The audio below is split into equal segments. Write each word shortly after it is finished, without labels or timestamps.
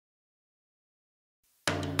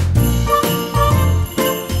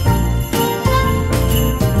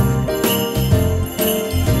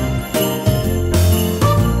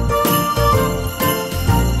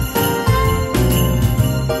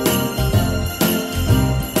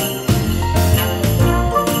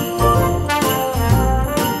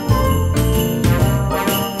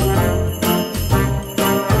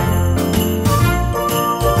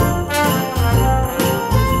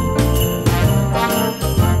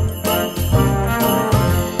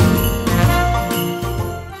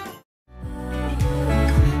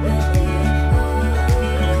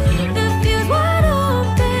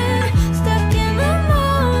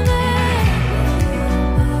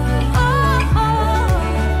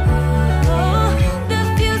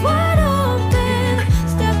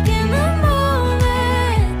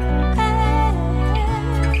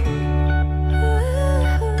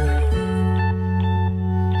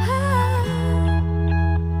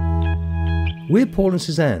We're Paul and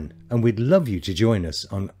Suzanne, and we'd love you to join us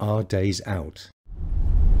on our days out.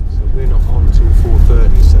 So we're not on till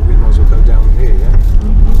 4:30, so we might as well go down here, yeah?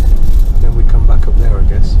 Mm-hmm. And then we come back up there, I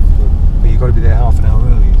guess. But you've got to be there half an hour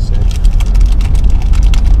early, you said.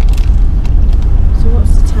 So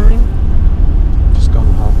what's the time? Just gone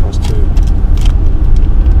 2:30. So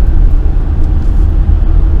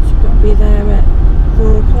you've got to be there at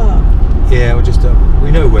 4 o'clock? Yeah, we're just, we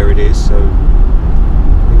know where it is, so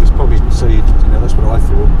I think it's probably so you know, that's what I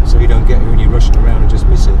thought, so you don't get here and you're rushing around and just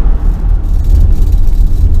miss it.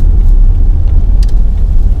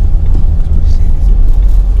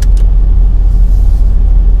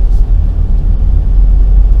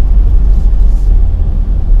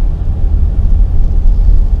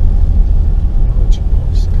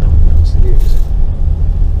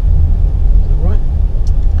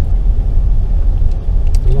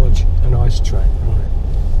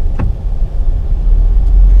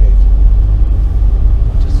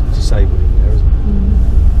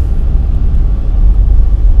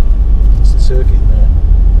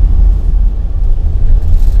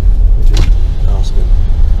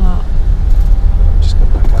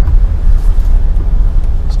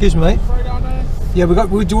 Excuse me, mate. Yeah,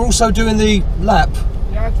 we're also doing the lap.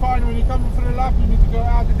 Yeah, it's fine. When you come for the lap, you need to go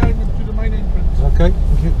out again to the main entrance. Okay,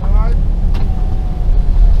 thank you. Alright.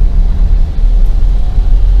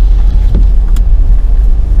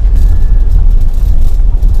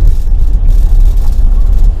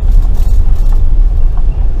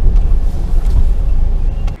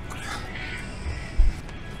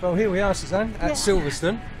 Well, here we are, Suzanne, at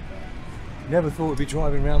Silverstone. Never thought we'd be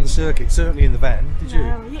driving around the circuit, certainly in the van, did you?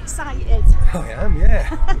 No, are you excited? I am, yeah.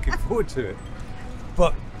 Looking forward to it.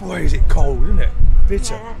 But boy, is it cold, isn't it?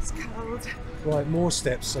 Bitter. Yeah, it's cold. Right, more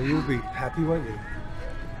steps, so you'll be happy, won't you?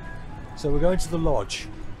 So we're going to the lodge.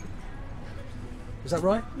 Is that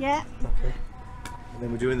right? Yeah. Okay. And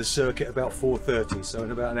then we're doing the circuit about 4:30, so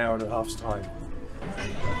in about an hour and a half's time.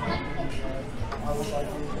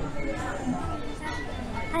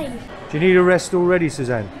 Hey. Do you need a rest already,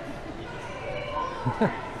 Suzanne?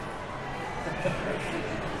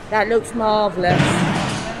 That looks marvellous.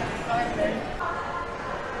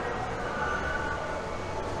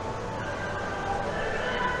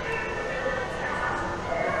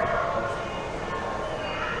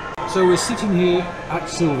 So we're sitting here at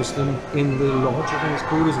Silverstone in the lodge, I think it's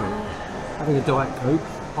called, isn't it? Having a Diet Coke,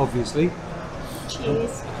 obviously.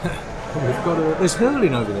 Cheers. We've got there's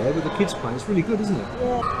hurling over there with the kids playing. It's really good, isn't it?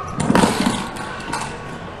 Yeah.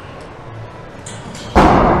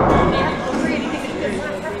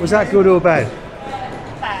 Was that good or bad?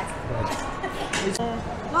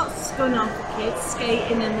 Lots going on for kids,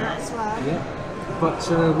 skating and that as well. Yeah, but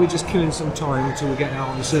we're just killing some time until we get out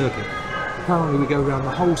on the circuit. Apparently we go around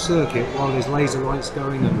the whole circuit while there's laser lights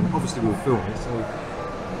going, and obviously we'll film it,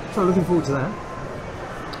 so looking forward to that.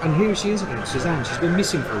 And here she is again, Suzanne. She's been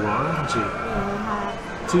missing for a while, hasn't she? Yeah, I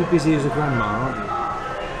have. Too busy as a grandma, aren't you?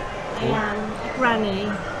 I am. A granny.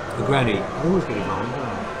 The granny. I always get it wrong, don't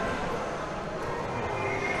I?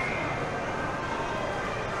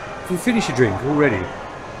 Did you finish your drink already?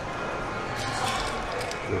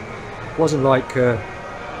 Good. Wasn't like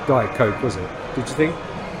Diet Coke, was it? Did you think?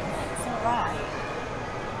 It's alright.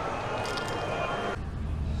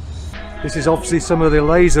 This is obviously some of the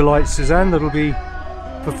laser lights, Suzanne, that'll be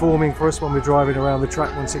performing for us when we're driving around the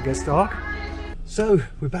track once it gets dark. So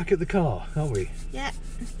we're back at the car, aren't we? Yeah,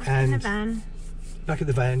 back in the van. Back at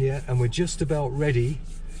the van, yeah, and we're just about ready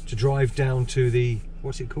to drive down to the,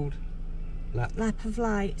 what's it called? Lap of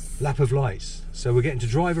lights. Lap of lights. So we're getting to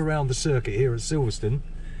drive around the circuit here at Silverstone,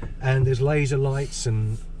 and there's laser lights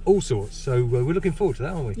and all sorts. So we're looking forward to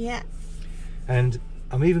that, aren't we? Yeah. And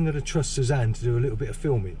I'm even going to trust Suzanne to do a little bit of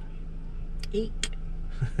filming. Eek.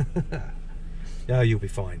 No, you'll be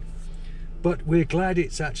fine. But we're glad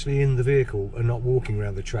it's actually in the vehicle and not walking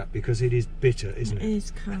around the track, because it is bitter, isn't it? It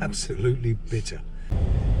is cold. Absolutely bitter.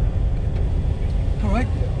 All right.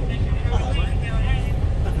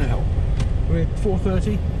 Now, We're at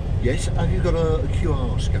 4:30. yes, have you got a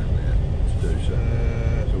QR scan there to do so?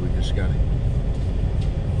 So we can scan it.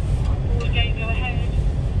 Okay, go ahead.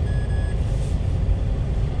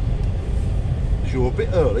 So you're a bit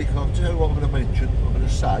early. I'll tell you what I'm going to mention. I'm going to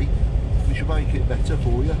say we should make it better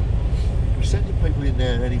for you. We're sending people in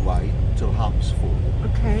there anyway till hub's full.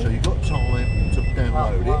 Okay. So you've got time to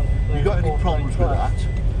download it. You got any problems with that?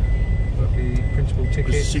 Got the principal There's a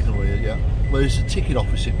ticket. signal here, yeah. Well, there's a ticket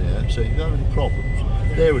office in there, so if you don't have any problems,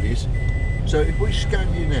 there it is. So if we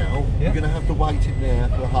scan you now, Yeah. you're going to have to wait in there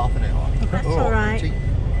for half an hour. That's all right. matey?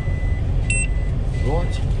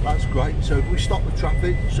 Right, that's great. So if we stop the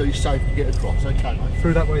traffic, so you're safe to get across, okay, mate?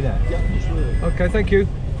 Through that way there? Yeah, absolutely. Okay, thank you.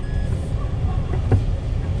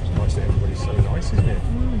 It's nice that everybody's so nice, isn't it?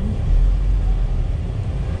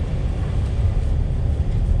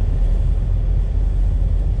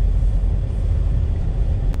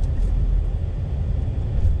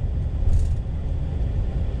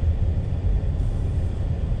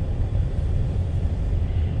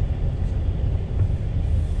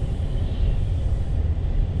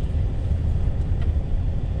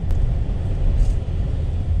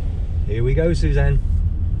 Here we go, Suzanne.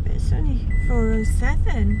 It's only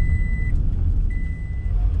 4:07.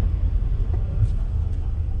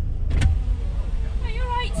 Are you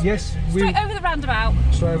alright? Yes, Straight over the roundabout.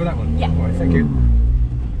 Straight over that one? Yeah. Right, thank you.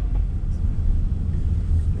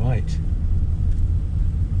 Right.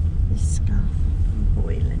 This scarf, I'm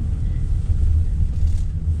boiling.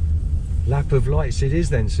 Lap of lights it is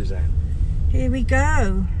then, Suzanne. Here we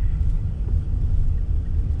go.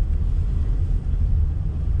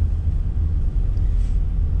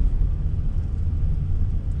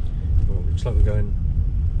 Well, looks like we're going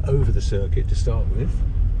over the circuit to start with.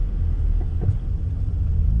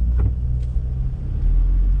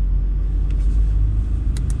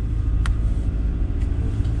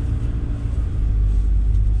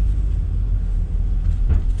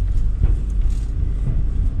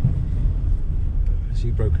 Has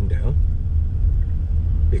he broken down?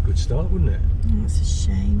 Be a good start, wouldn't it? Oh, it's a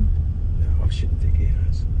shame. No, I shouldn't think he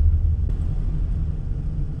has.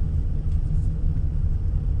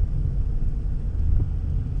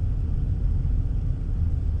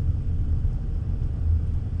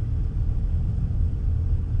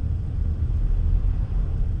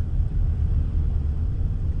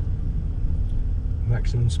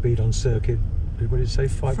 Maximum speed on circuit, what did it say,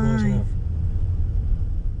 5 miles an hour?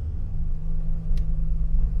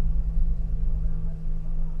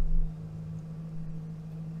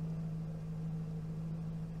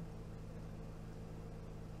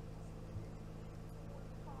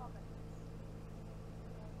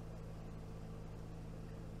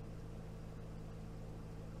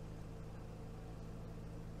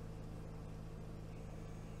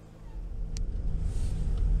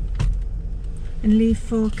 And leave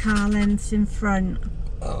 4 car lengths in front.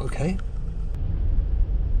 Oh, okay.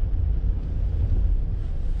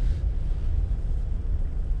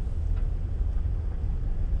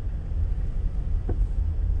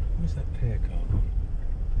 Where's that pair car gone?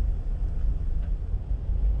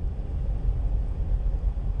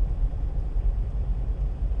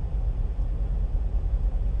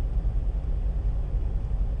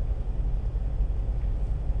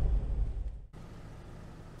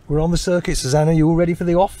 We're on the circuit, Susanna. You all ready for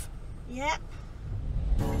the off? Yep.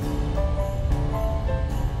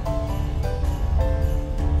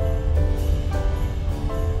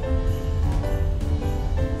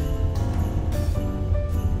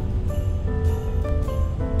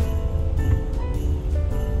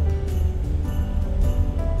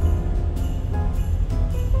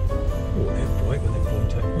 Oh, they're bright when they're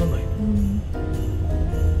contact, aren't they?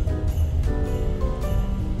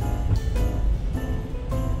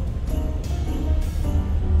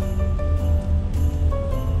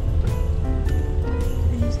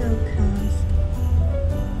 These old cars.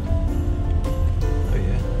 Oh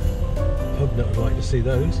yeah. Hubnut would like to see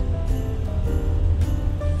those.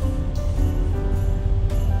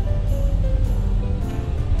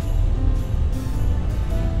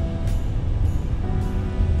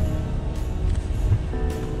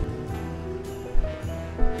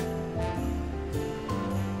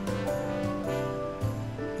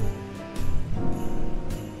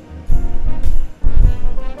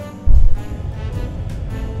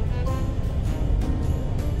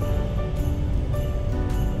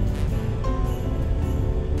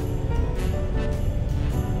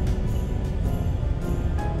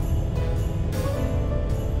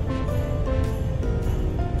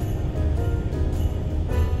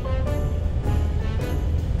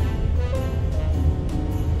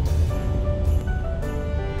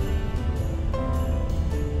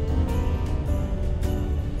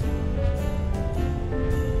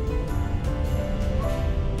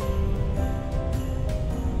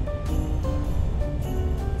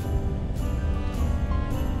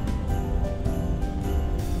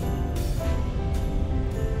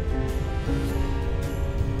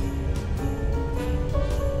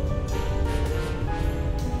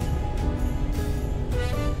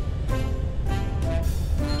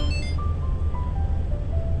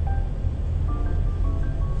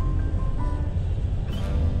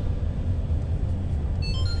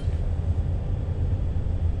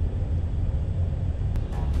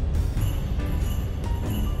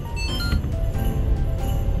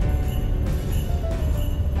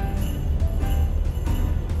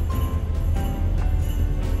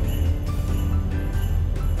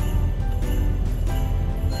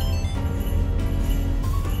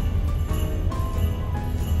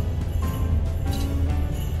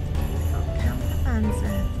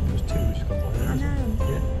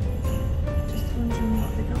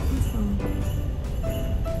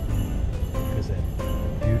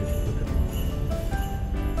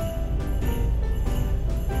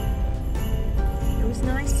 It's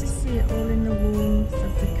nice to see it all in the warmth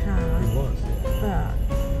of the car. It was, yeah.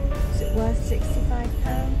 But is it worth £65?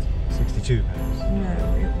 £62. No,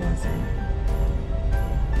 it wasn't.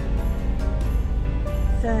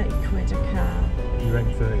 30 quid a car. You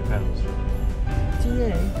reckon £30? Do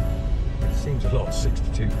you? It seems a lot,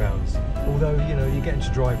 £62. Although, you know, you're getting to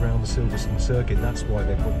drive around the Silverstone Circuit, that's why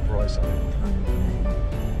they put the price on it. Probably.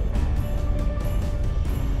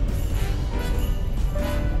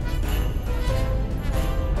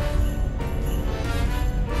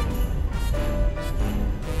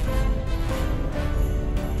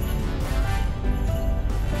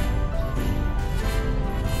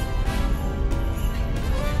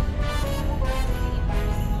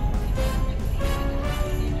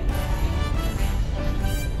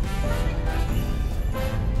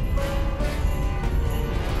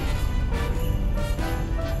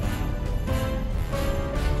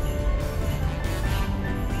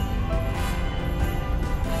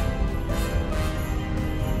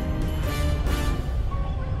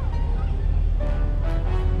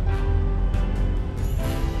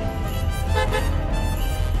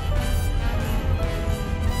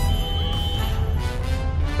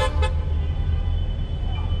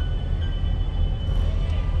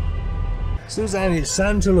 Suzanne, it's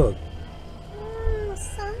Santa, look.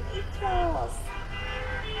 Santa Claus.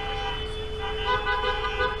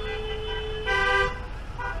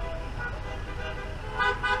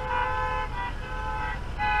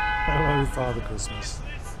 Hello, Father Christmas.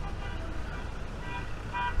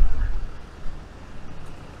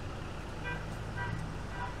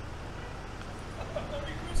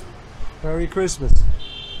 Merry Christmas.